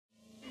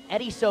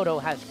Eddie Soto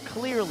has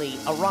clearly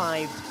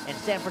arrived, and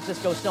San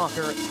Francisco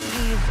soccer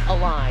is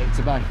alive. It's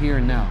about here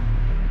and now.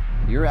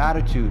 Your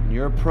attitude,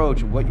 your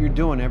approach, what you're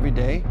doing every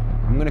day,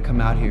 I'm gonna come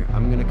out here,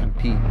 I'm gonna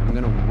compete, I'm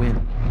gonna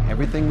win.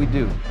 Everything we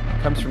do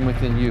comes from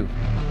within you.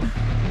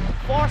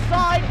 Far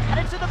side, and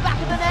it's in the back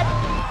of the net.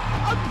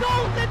 A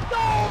golden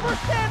goal for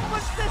San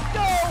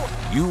Francisco!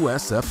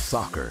 USF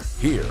Soccer,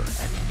 here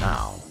and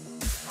now.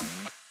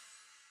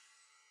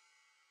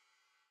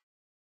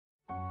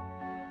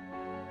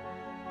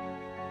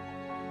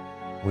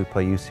 We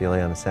play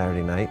UCLA on a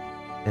Saturday night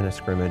in a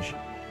scrimmage.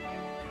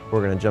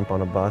 We're gonna jump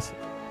on a bus,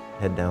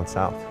 head down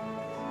south.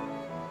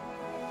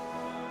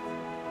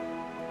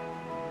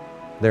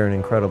 They're an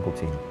incredible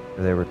team.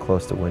 They were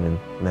close to winning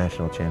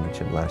national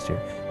championship last year.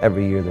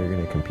 Every year they're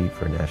gonna compete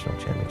for a national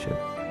championship.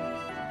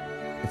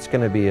 It's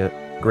gonna be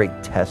a great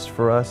test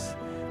for us,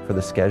 for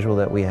the schedule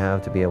that we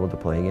have to be able to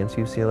play against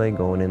UCLA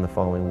going in the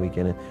following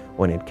weekend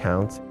when it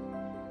counts.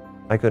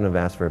 I couldn't have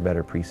asked for a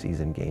better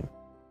preseason game.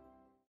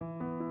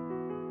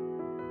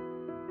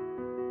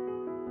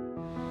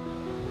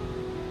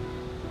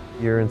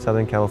 You're in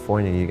Southern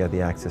California, you got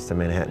the access to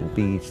Manhattan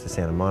Beach, to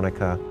Santa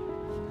Monica.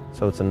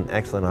 So it's an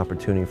excellent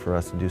opportunity for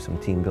us to do some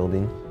team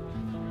building.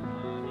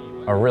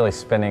 Are really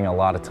spending a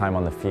lot of time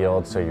on the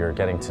field, so you're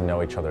getting to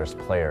know each other as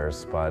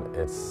players, but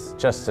it's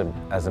just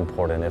as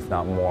important, if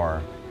not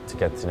more, to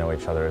get to know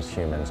each other as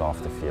humans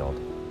off the field,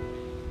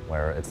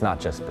 where it's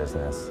not just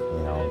business,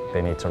 you know,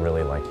 they need to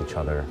really like each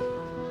other.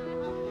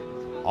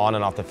 On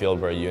and off the field,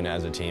 we're a unit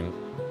as a team.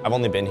 I've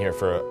only been here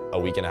for a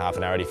week and a half,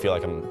 and I already feel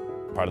like I'm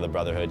part of the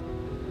brotherhood.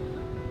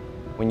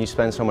 When you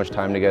spend so much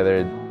time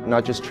together,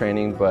 not just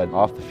training, but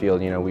off the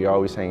field, you know, we are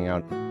always hanging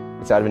out.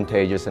 It's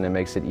advantageous and it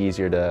makes it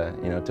easier to,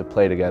 you know, to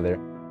play together.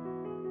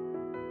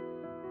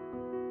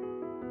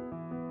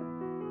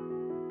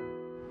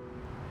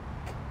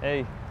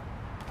 Hey,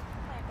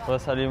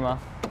 ¿puedes salir más?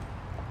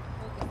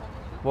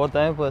 Vos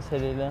también puedes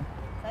salir, a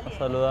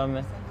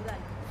saludarme.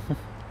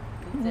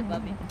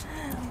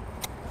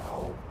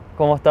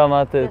 ¿Cómo está,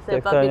 Mate? ¿Qué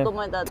haces, papi?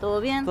 ¿Cómo está? ¿Todo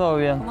bien? Todo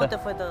bien. ¿Cómo te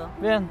fue todo?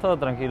 Bien, todo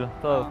tranquilo,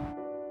 todo.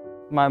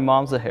 My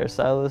mom's a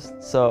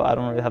hairstylist, so I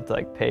don't really have to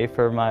like pay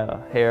for my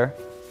hair.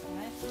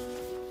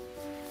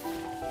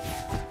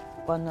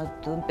 Cuando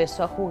tú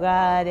empezó a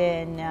jugar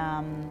en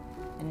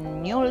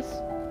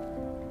Mules,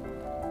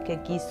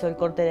 que quiso el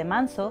corte de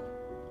Manso,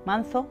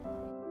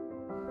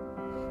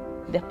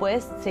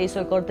 después se hizo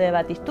el corte de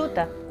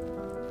Batistuta.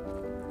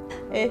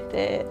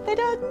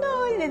 Pero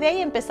no, y desde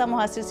ahí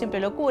empezamos a hacer siempre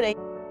locura.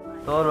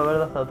 Todo lo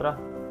verde hasta atrás,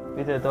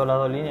 viste, de todas las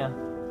dos líneas.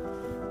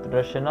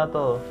 Rellena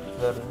todo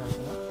verde,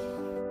 ¿no?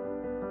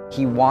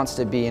 He wants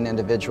to be an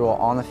individual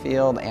on the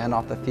field and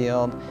off the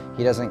field.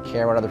 He doesn't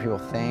care what other people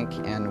think,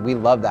 and we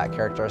love that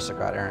characteristic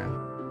about Aaron.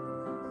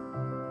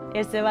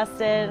 Él se va a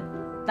hacer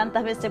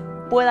tantas veces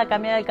pueda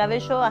cambiar el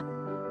cabello,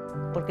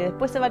 porque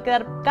después se va a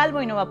quedar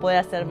calvo y no va a poder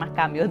hacer más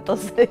cambios,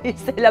 entonces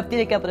se la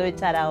tiene que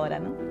aprovechar ahora,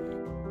 ¿no?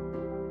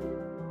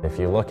 If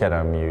you look at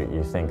him,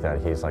 you think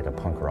that he's like a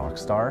punk rock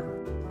star.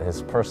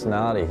 His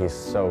personality, he's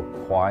so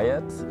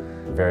quiet,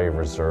 very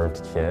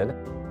reserved kid.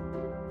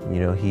 You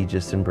know, he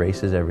just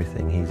embraces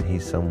everything.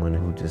 He's someone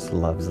who just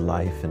loves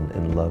life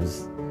and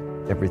loves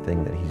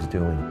everything that he's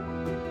doing.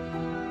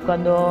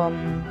 Cuando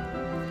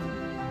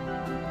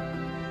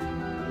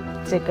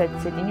se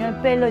tiñó el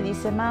pelo y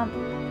dice, "Ma,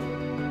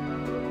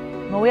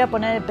 me voy a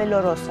poner el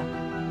pelo rosa".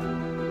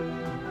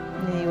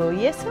 Le digo,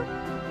 ¿y eso?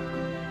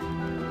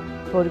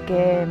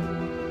 Porque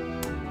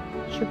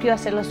yo quiero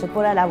hacerle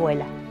sopor a la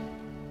abuela.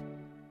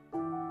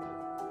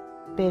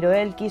 Pero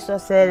él quiso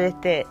hacer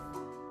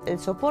el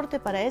soporte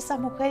para esas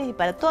mujeres y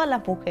para todas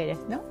las mujeres,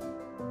 ¿no?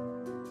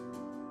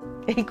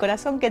 El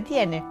corazón que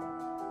tiene.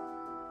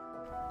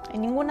 En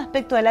ningún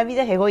aspecto de la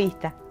vida es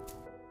egoísta.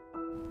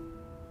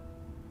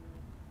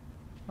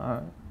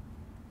 I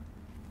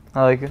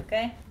like it.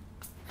 Okay.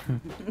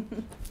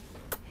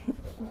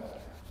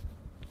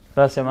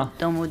 Gracias, ma.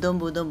 Tomo.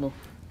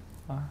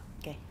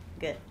 Okay,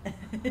 good.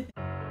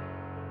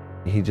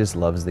 He just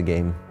loves the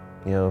game,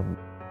 you know,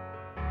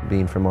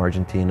 being from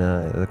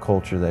Argentina, the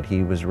culture that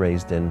he was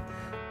raised in.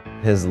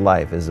 His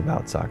life is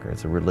about soccer.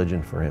 It's a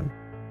religion for him.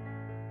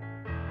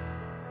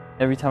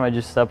 Every time I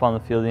just step on the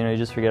field, you know, you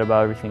just forget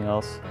about everything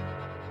else.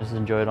 Just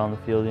enjoy it on the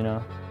field, you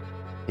know.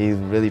 He's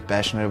really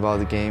passionate about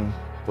the game,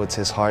 puts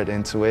his heart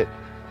into it,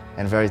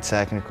 and very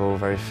technical,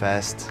 very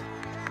fast.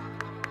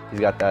 He's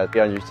got that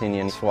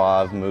Argentinian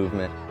suave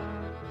movement.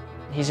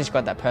 He's just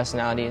got that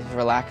personality. He's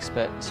relaxed,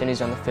 but as soon as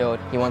he's on the field,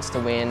 he wants to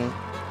win.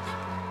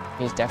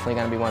 He's definitely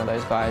going to be one of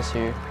those guys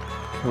who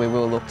we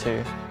will look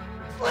to.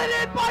 Slid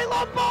in by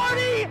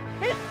Lombardi!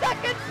 His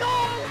second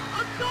goal!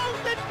 A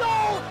golden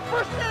goal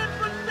for San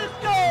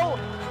Francisco!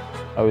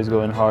 I always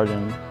go in hard,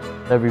 and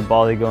every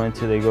ball they go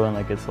into, they go in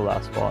like it's the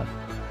last ball.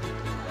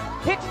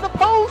 Hits the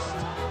post!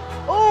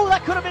 Oh,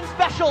 that could have been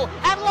special!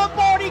 And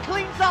Lombardi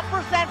cleans up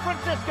for San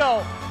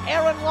Francisco!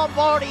 Aaron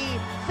Lombardi,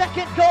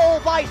 second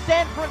goal by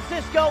San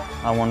Francisco!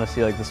 I want to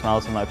see like the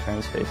smiles on my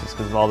parents' faces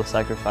because of all the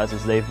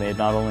sacrifices they've made,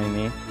 not only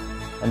me,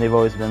 and they've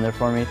always been there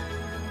for me.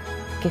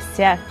 que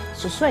sea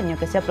su sueño,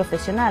 que sea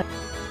profesional.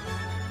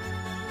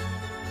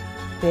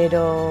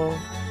 Pero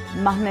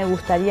más me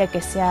gustaría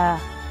que sea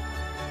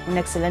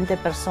una excelente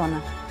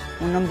persona,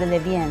 un hombre de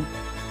bien,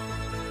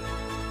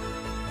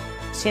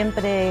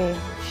 siempre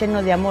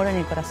lleno de amor en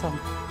el corazón.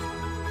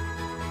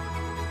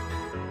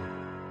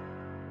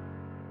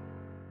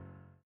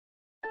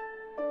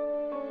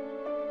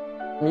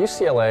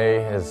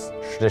 UCLA has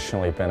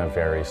traditionally been a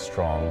very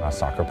strong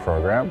soccer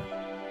program.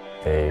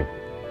 They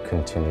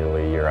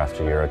continually, year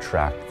after year,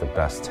 attract the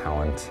best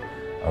talent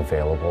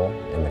available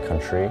in the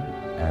country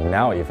and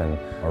now even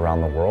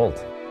around the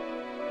world.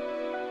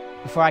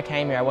 Before I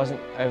came here, I wasn't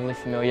overly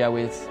familiar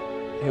with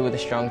who were the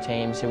strong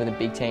teams, who were the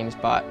big teams,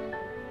 but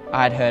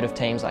I had heard of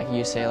teams like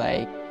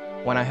UCLA.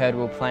 When I heard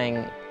we were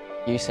playing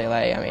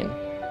UCLA, I mean,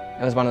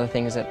 it was one of the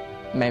things that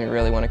made me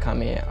really want to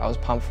come here. I was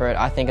pumped for it.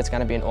 I think it's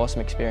going to be an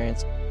awesome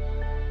experience.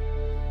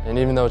 And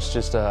even though it's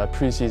just a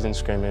preseason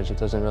scrimmage, it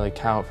doesn't really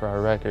count for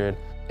our record.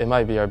 It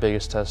might be our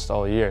biggest test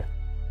all year.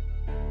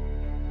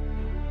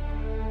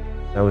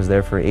 I was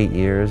there for 8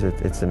 years.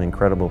 It's an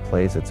incredible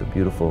place. It's a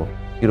beautiful,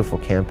 beautiful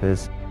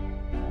campus.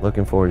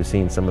 Looking forward to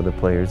seeing some of the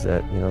players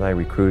that that I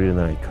recruited and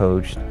that I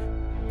coached.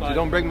 You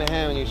don't break my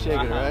hand when you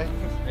shake it, right?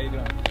 How you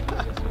doing?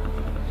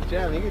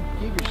 Jam, you can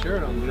keep your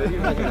shirt on, dude.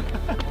 You're not gonna...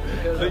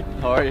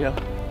 How are you?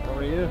 How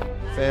are you?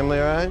 Family,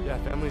 all right? Yeah,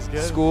 family's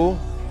good. School?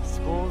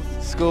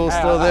 School's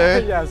still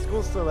there? Yeah,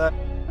 school's still there.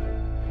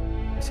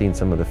 Seeing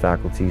some of the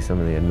faculty, some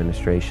of the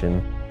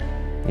administration.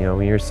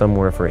 When you're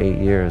somewhere for 8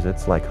 years,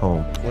 it's like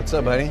home. What's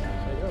up, buddy?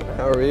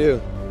 How are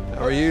you?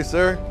 How are you,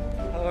 sir?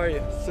 How are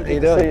you? So How you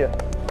doing?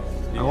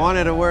 I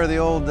wanted to wear the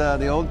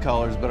old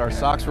colors, but our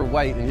socks were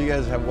white, and you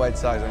guys have white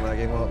socks. I'm like,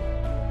 well.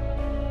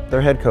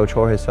 Their head coach,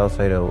 Jorge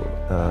Salcedo,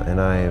 and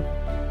I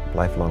are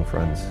lifelong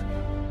friends.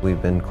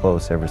 We've been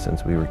close ever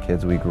since we were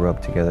kids. We grew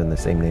up together in the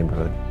same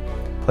neighborhood,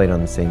 played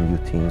on the same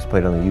youth teams,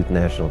 played on the youth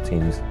national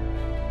teams.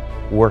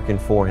 Working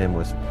for him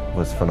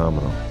was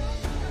phenomenal.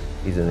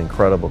 He's an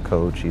incredible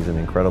coach. He's an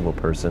incredible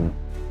person.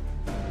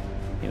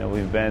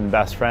 We've been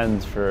best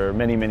friends for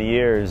many, many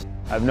years.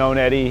 I've known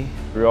Eddie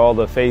through all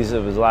the phases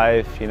of his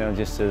life,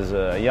 just as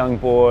a young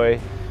boy,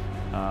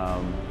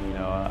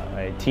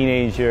 a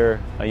teenager,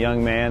 a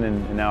young man,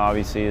 and now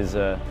obviously as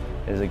a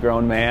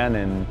grown man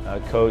and a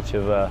coach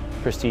of a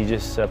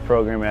prestigious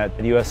program at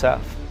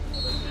USF.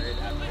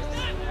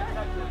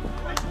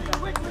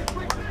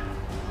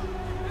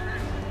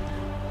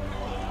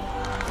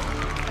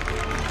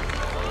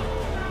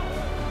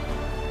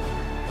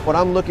 What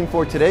I'm looking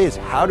for today is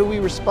how do we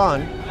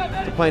respond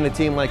to playing a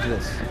team like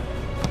this?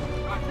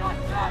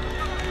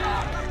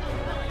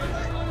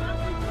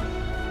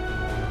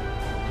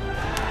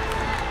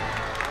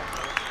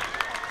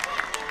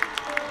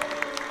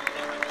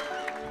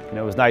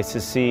 It was nice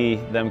to see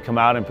them come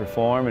out and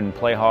perform and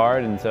play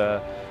hard and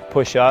to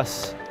push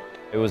us.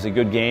 It was a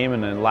good game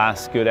and the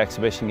last good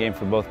exhibition game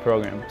for both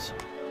programs.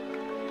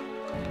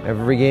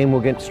 Every game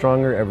we'll get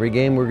stronger, every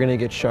game we're going to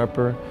get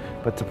sharper,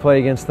 but to play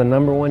against the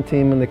 #1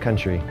 team in the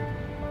country,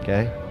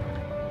 okay?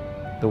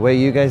 The way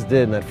you guys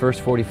did in that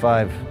first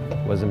 45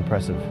 was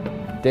impressive.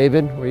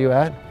 David, where you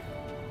at?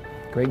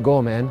 Great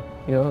goal, man.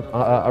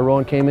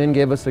 Aaron came in,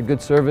 gave us a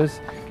good service.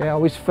 Okay, I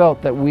always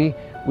felt that we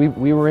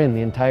were in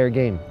the entire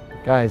game.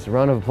 Guys, a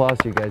round of applause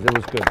to you guys. It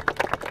was good.